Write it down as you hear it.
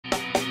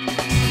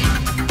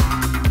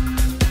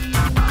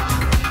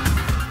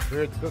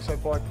We're at the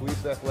Cliffside Park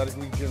Police Athletic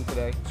League gym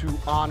today to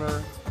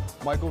honor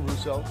Michael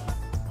Russo,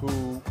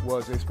 who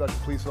was a special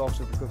police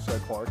officer for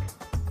Cliffside Park.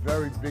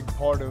 Very big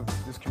part of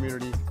this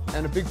community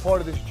and a big part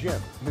of this gym.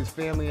 His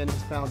family and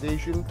his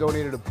foundation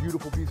donated a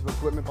beautiful piece of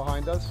equipment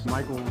behind us.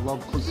 Michael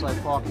loved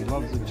Cliffside Park, he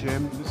loves the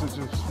gym. This is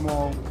a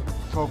small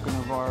token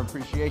of our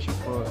appreciation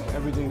for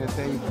everything that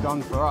they've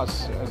done for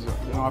us as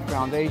our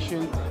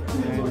foundation,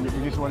 and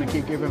we just want to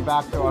keep giving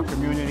back to our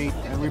community,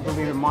 and we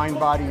believe in mind,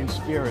 body, and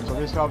spirit. So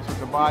this helps with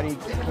the body,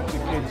 keeps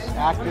the kids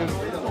active,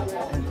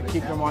 and to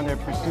keep them on their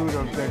pursuit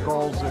of their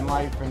goals in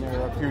life and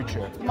their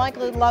future.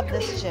 Michael loved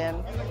this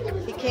gym.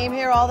 He came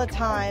here all the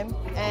time,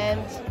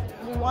 and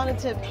we wanted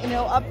to,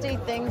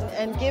 update things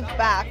and give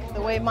back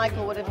the way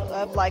Michael would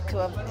have liked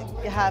to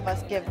have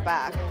us give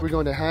back. We're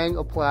going to hang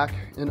a plaque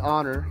in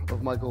honor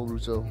of Michael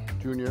Russo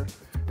Jr.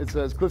 It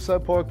says,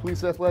 Cliffside Park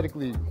Police Athletic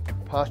League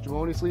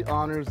posthumously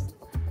honors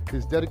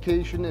his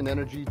dedication and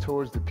energy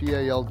towards the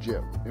P.A.L.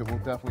 gym. It will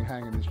definitely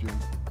hang in this gym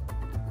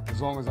as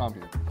long as I'm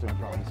here, I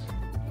promise.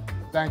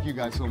 Thank you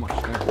guys so much.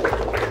 Thank you.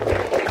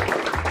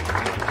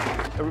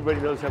 Everybody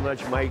knows how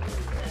much Mike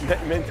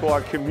meant to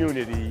our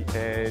community,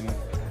 and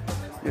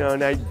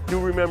I do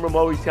remember him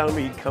always telling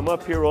me he'd come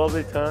up here all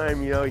the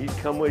time. He'd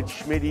come with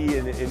Schmitty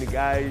and the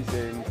guys,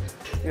 and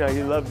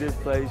he loved this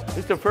place. This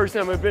is the first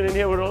time I've been in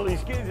here with all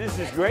these kids. This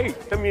is great.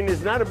 I mean,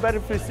 there's not a better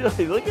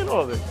facility. Look at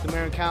all this. The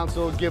mayor and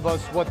council give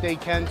us what they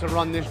can to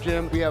run this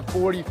gym. We have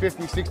 40,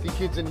 50, 60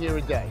 kids in here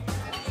a day.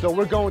 So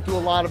we're going through a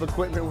lot of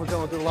equipment. We're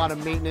going through a lot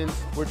of maintenance.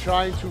 We're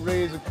trying to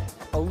raise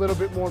a little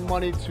bit more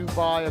money to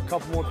buy a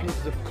couple more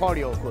pieces of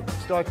cardio equipment.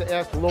 Start to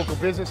ask the local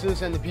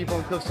businesses and the people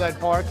in Cliffside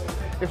Park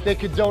if they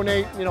could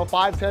donate, $5,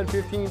 $10,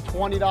 $15,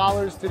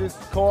 $20 to this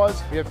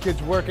cause. We have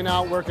kids working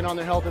out, working on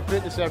their health and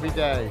fitness every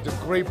day. It's a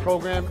great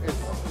program.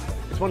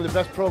 It's one of the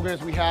best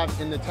programs we have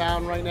in the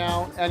town right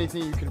now.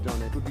 Anything you can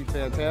donate would be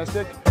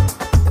fantastic.